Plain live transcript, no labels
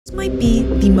This might be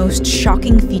the most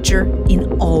shocking feature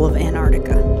in all of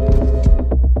Antarctica.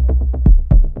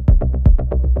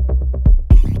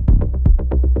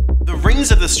 The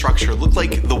rings of the structure look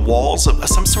like the walls of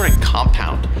some sort of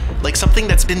compound, like something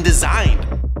that's been designed.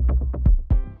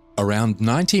 Around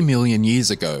 90 million years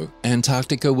ago,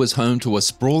 Antarctica was home to a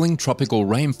sprawling tropical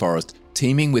rainforest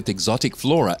teeming with exotic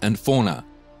flora and fauna.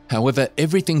 However,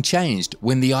 everything changed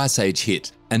when the Ice Age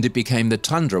hit, and it became the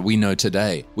tundra we know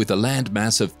today, with a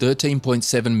landmass of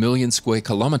 13.7 million square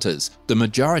kilometers, the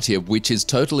majority of which is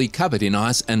totally covered in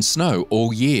ice and snow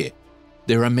all year.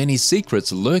 There are many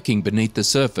secrets lurking beneath the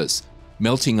surface.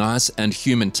 Melting ice and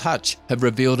human touch have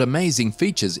revealed amazing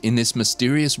features in this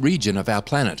mysterious region of our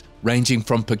planet, ranging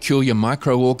from peculiar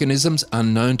microorganisms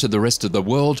unknown to the rest of the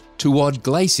world to odd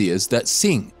glaciers that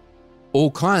sing.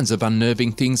 All kinds of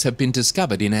unnerving things have been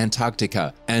discovered in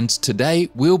Antarctica, and today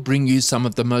we'll bring you some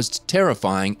of the most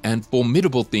terrifying and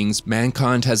formidable things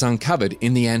mankind has uncovered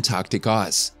in the Antarctic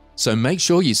ice. So make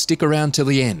sure you stick around till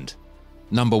the end.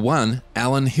 Number 1.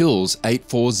 Allen Hills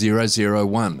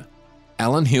 84001.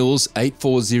 Allen Hills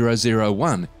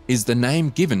 84001 is the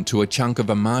name given to a chunk of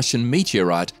a Martian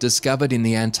meteorite discovered in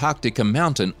the Antarctica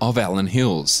mountain of Allen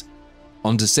Hills.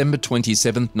 On December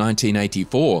 27,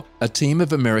 1984, a team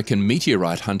of American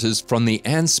meteorite hunters from the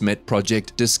ANSMET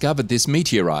project discovered this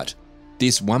meteorite.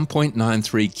 This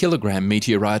 1.93 kilogram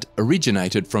meteorite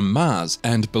originated from Mars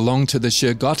and belonged to the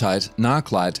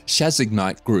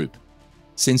Shergotite-Narclite-Shazignite group.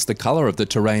 Since the color of the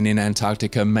terrain in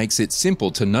Antarctica makes it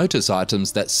simple to notice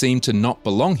items that seem to not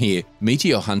belong here,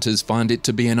 meteor hunters find it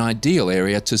to be an ideal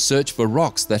area to search for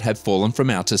rocks that have fallen from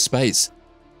outer space.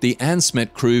 The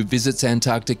ANSMET crew visits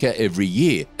Antarctica every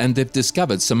year, and they've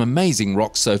discovered some amazing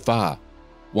rocks so far.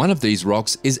 One of these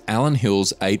rocks is Allen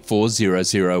Hills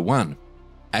 84001.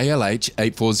 ALH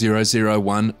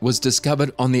 84001 was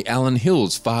discovered on the Allen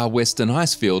Hills far western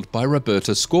icefield by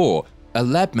Roberta Score, a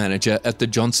lab manager at the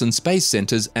Johnson Space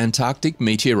Center's Antarctic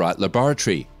Meteorite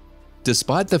Laboratory.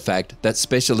 Despite the fact that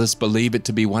specialists believe it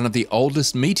to be one of the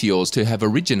oldest meteors to have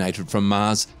originated from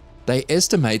Mars, they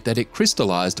estimate that it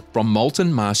crystallized from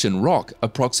molten Martian rock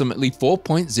approximately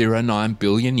 4.09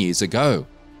 billion years ago.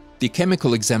 The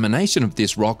chemical examination of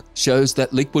this rock shows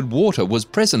that liquid water was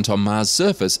present on Mars'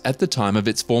 surface at the time of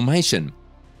its formation.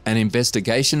 An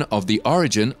investigation of the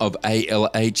origin of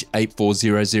ALH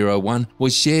 84001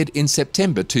 was shared in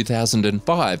September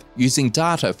 2005 using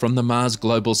data from the Mars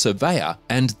Global Surveyor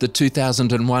and the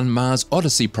 2001 Mars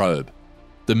Odyssey probe.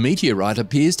 The meteorite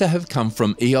appears to have come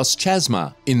from Eos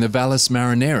Chasma in the Valles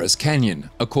Marineris Canyon,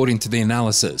 according to the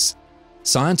analysis.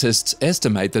 Scientists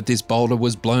estimate that this boulder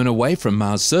was blown away from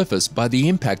Mars' surface by the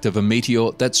impact of a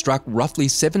meteor that struck roughly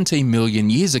 17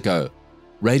 million years ago.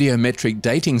 Radiometric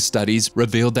dating studies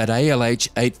revealed that ALH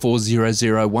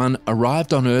 84001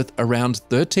 arrived on Earth around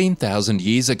 13,000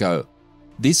 years ago.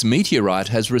 This meteorite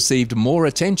has received more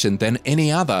attention than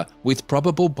any other with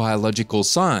probable biological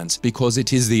signs because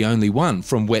it is the only one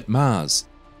from wet Mars.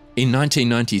 In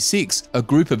 1996, a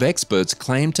group of experts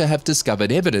claimed to have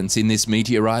discovered evidence in this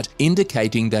meteorite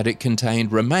indicating that it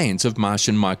contained remains of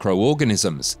Martian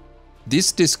microorganisms.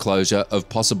 This disclosure of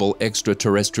possible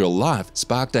extraterrestrial life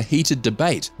sparked a heated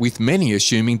debate, with many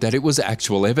assuming that it was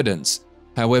actual evidence.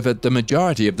 However, the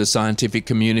majority of the scientific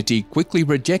community quickly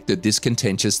rejected this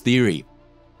contentious theory.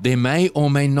 There may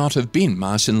or may not have been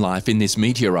Martian life in this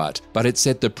meteorite, but it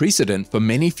set the precedent for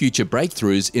many future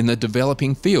breakthroughs in the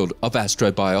developing field of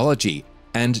astrobiology.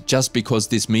 And just because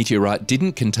this meteorite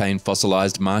didn't contain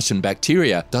fossilized Martian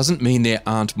bacteria doesn't mean there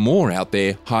aren't more out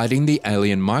there hiding the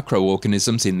alien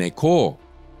microorganisms in their core.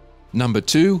 Number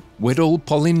 2. Weddell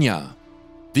Polymnia.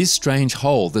 This strange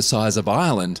hole the size of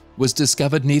Ireland was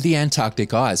discovered near the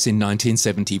Antarctic ice in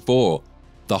 1974.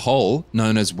 The hole,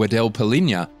 known as Weddell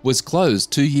Polymnia, was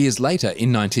closed 2 years later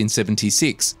in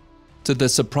 1976. To the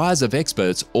surprise of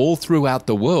experts all throughout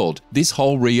the world, this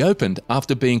hole reopened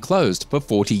after being closed for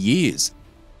 40 years.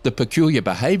 The peculiar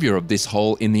behavior of this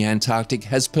hole in the Antarctic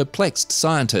has perplexed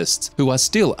scientists, who are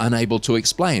still unable to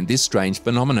explain this strange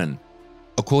phenomenon.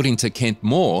 According to Kent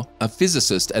Moore, a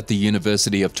physicist at the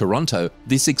University of Toronto,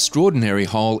 this extraordinary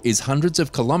hole is hundreds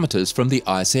of kilometers from the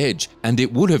ice edge, and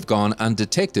it would have gone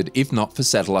undetected if not for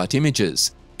satellite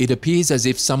images. It appears as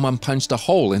if someone punched a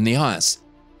hole in the ice.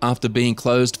 After being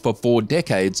closed for 4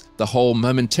 decades, the hole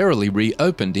momentarily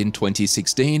reopened in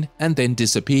 2016 and then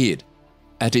disappeared.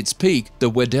 At its peak, the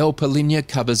Weddell Polymnia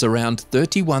covers around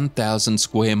 31,000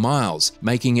 square miles,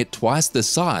 making it twice the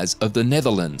size of the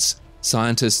Netherlands.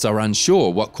 Scientists are unsure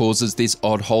what causes this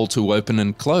odd hole to open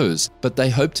and close, but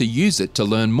they hope to use it to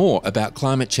learn more about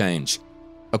climate change.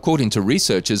 According to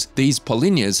researchers, these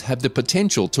polynyas have the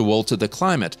potential to alter the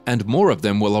climate, and more of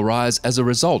them will arise as a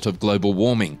result of global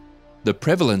warming. The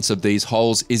prevalence of these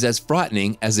holes is as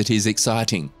frightening as it is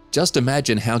exciting. Just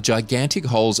imagine how gigantic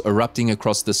holes erupting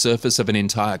across the surface of an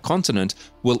entire continent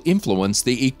will influence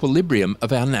the equilibrium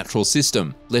of our natural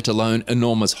system, let alone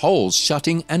enormous holes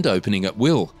shutting and opening at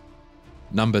will.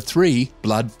 Number 3.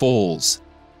 Blood falls.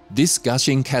 This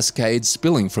gushing cascade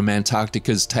spilling from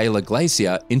Antarctica's Taylor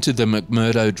Glacier into the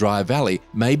McMurdo Dry Valley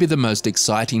may be the most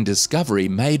exciting discovery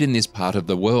made in this part of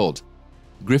the world.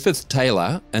 Griffith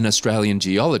Taylor, an Australian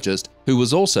geologist who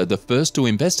was also the first to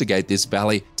investigate this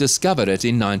valley, discovered it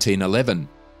in 1911.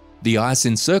 The ice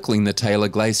encircling the Taylor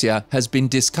Glacier has been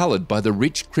discoloured by the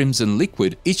rich crimson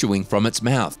liquid issuing from its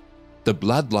mouth. The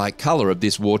blood-like colour of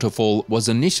this waterfall was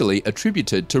initially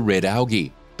attributed to red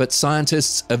algae, but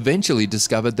scientists eventually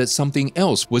discovered that something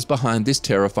else was behind this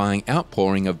terrifying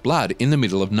outpouring of blood in the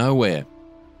middle of nowhere.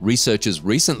 Researchers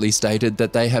recently stated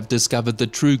that they have discovered the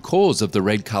true cause of the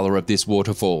red colour of this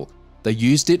waterfall. They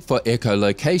used it for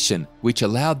echolocation, which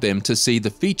allowed them to see the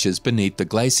features beneath the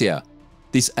glacier.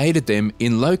 This aided them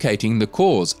in locating the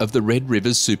cause of the Red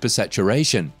River's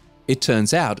supersaturation. It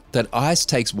turns out that ice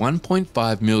takes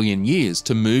 1.5 million years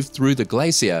to move through the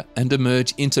glacier and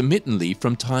emerge intermittently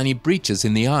from tiny breaches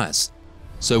in the ice.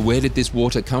 So where did this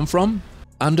water come from?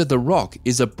 Under the rock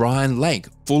is a brine lake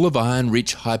full of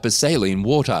iron-rich hypersaline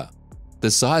water. The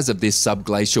size of this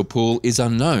subglacial pool is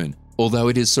unknown, although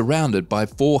it is surrounded by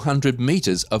 400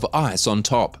 meters of ice on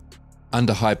top.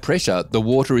 Under high pressure, the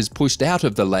water is pushed out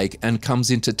of the lake and comes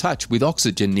into touch with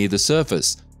oxygen near the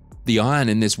surface. The iron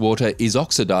in this water is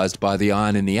oxidized by the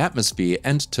iron in the atmosphere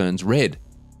and turns red.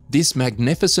 This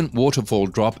magnificent waterfall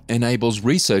drop enables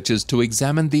researchers to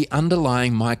examine the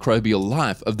underlying microbial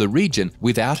life of the region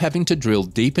without having to drill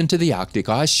deep into the Arctic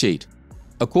ice sheet.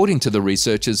 According to the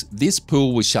researchers, this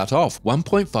pool was shut off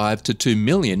 1.5 to 2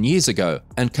 million years ago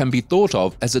and can be thought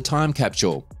of as a time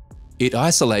capsule. It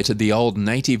isolated the old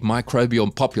native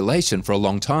microbial population for a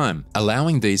long time,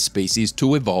 allowing these species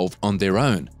to evolve on their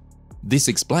own. This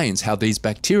explains how these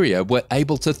bacteria were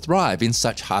able to thrive in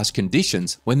such harsh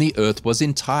conditions when the Earth was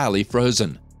entirely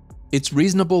frozen. It's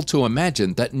reasonable to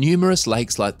imagine that numerous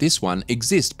lakes like this one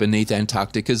exist beneath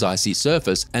Antarctica's icy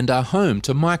surface and are home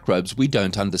to microbes we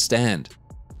don't understand.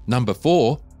 Number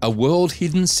 4. A world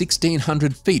hidden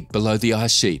 1,600 feet below the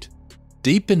ice sheet.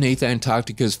 Deep beneath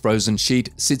Antarctica's frozen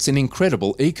sheet sits an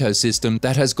incredible ecosystem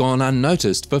that has gone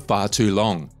unnoticed for far too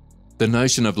long. The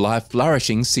notion of life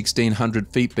flourishing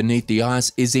 1,600 feet beneath the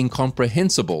ice is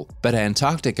incomprehensible, but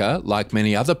Antarctica, like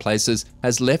many other places,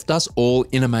 has left us all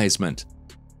in amazement.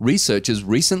 Researchers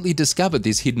recently discovered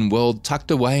this hidden world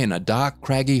tucked away in a dark,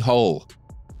 craggy hole.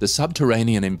 The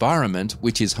subterranean environment,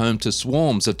 which is home to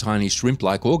swarms of tiny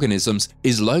shrimp-like organisms,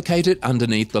 is located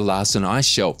underneath the Larsen Ice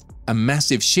Shelf, a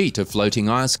massive sheet of floating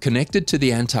ice connected to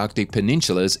the Antarctic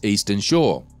Peninsula's eastern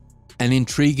shore. An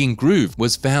intriguing groove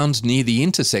was found near the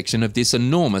intersection of this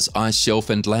enormous ice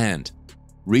shelf and land.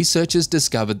 Researchers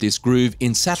discovered this groove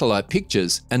in satellite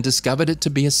pictures and discovered it to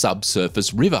be a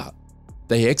subsurface river.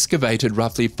 They excavated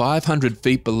roughly 500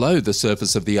 feet below the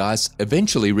surface of the ice,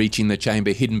 eventually reaching the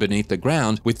chamber hidden beneath the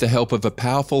ground with the help of a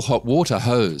powerful hot water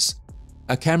hose.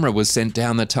 A camera was sent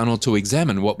down the tunnel to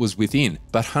examine what was within,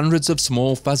 but hundreds of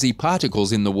small fuzzy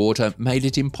particles in the water made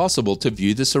it impossible to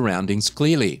view the surroundings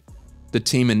clearly. The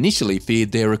team initially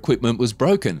feared their equipment was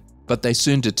broken, but they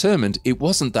soon determined it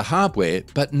wasn't the hardware,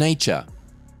 but nature.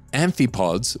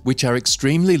 Amphipods, which are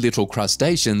extremely little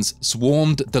crustaceans,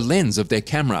 swarmed the lens of their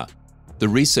camera. The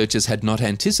researchers had not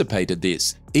anticipated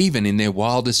this. Even in their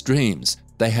wildest dreams,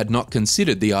 they had not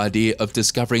considered the idea of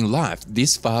discovering life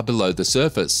this far below the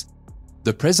surface.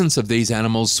 The presence of these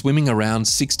animals swimming around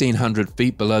 1,600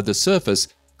 feet below the surface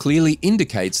clearly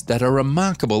indicates that a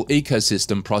remarkable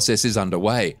ecosystem process is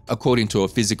underway, according to a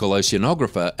physical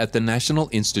oceanographer at the National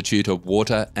Institute of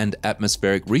Water and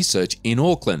Atmospheric Research in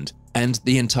Auckland, and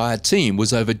the entire team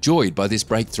was overjoyed by this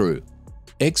breakthrough.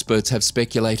 Experts have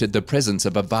speculated the presence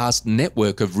of a vast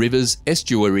network of rivers,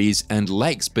 estuaries, and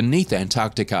lakes beneath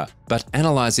Antarctica, but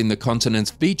analysing the continent's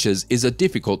features is a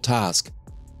difficult task.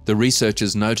 The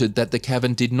researchers noted that the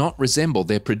cavern did not resemble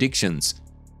their predictions.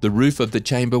 The roof of the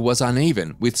chamber was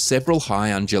uneven, with several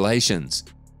high undulations.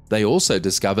 They also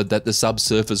discovered that the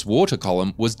subsurface water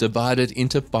column was divided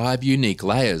into 5 unique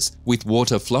layers, with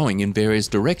water flowing in various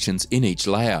directions in each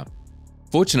layer.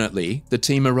 Fortunately, the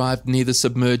team arrived near the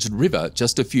submerged river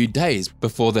just a few days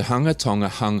before the Hunga Tonga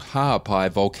Hung Ha'apai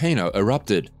volcano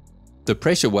erupted. The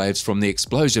pressure waves from the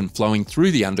explosion flowing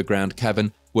through the underground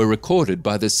cavern were recorded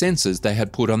by the sensors they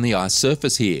had put on the ice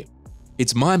surface here.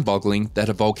 It's mind-boggling that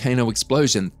a volcano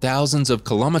explosion thousands of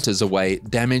kilometers away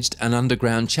damaged an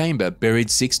underground chamber buried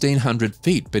 1,600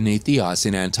 feet beneath the ice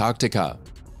in Antarctica.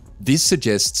 This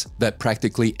suggests that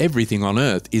practically everything on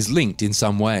Earth is linked in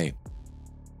some way.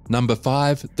 Number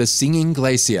 5. The Singing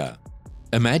Glacier.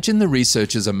 Imagine the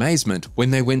researchers' amazement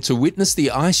when they went to witness the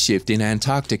ice shift in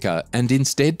Antarctica and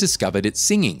instead discovered it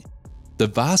singing. The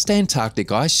vast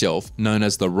Antarctic ice shelf, known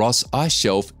as the Ross Ice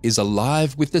Shelf, is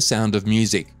alive with the sound of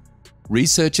music.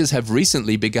 Researchers have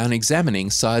recently begun examining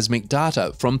seismic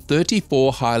data from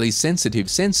 34 highly sensitive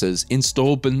sensors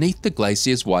installed beneath the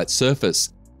glacier's white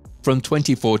surface. From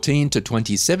 2014 to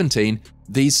 2017,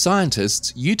 these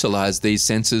scientists utilized these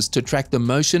sensors to track the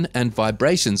motion and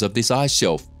vibrations of this ice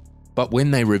shelf. But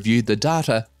when they reviewed the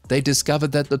data, they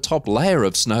discovered that the top layer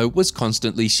of snow was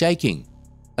constantly shaking.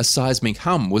 A seismic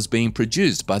hum was being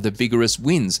produced by the vigorous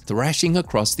winds thrashing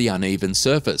across the uneven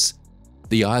surface.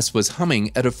 The ice was humming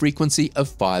at a frequency of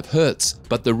 5 Hz,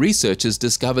 but the researchers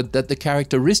discovered that the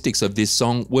characteristics of this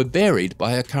song were varied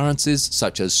by occurrences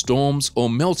such as storms or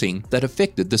melting that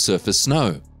affected the surface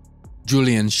snow.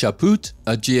 Julian Chaput,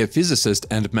 a geophysicist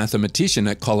and mathematician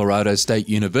at Colorado State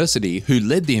University who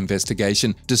led the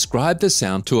investigation, described the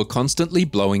sound to a constantly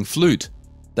blowing flute.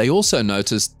 They also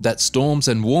noticed that storms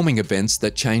and warming events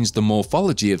that changed the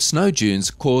morphology of snow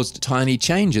dunes caused tiny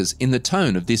changes in the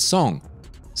tone of this song.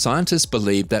 Scientists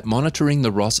believe that monitoring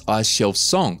the Ross Ice Shelf's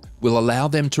song will allow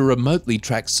them to remotely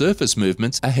track surface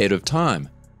movements ahead of time.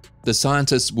 The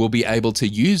scientists will be able to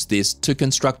use this to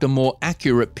construct a more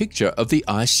accurate picture of the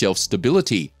ice shelf's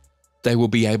stability. They will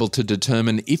be able to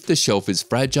determine if the shelf is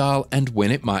fragile and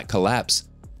when it might collapse.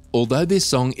 Although this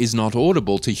song is not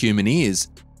audible to human ears,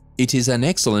 it is an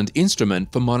excellent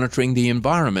instrument for monitoring the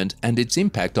environment and its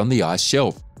impact on the ice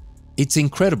shelf. It's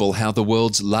incredible how the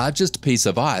world's largest piece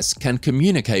of ice can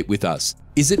communicate with us.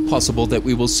 Is it possible that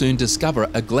we will soon discover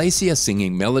a glacier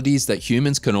singing melodies that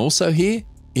humans can also hear?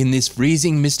 In this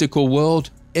freezing, mystical world,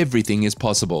 everything is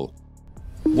possible.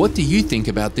 What do you think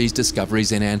about these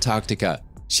discoveries in Antarctica?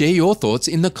 Share your thoughts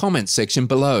in the comments section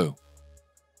below.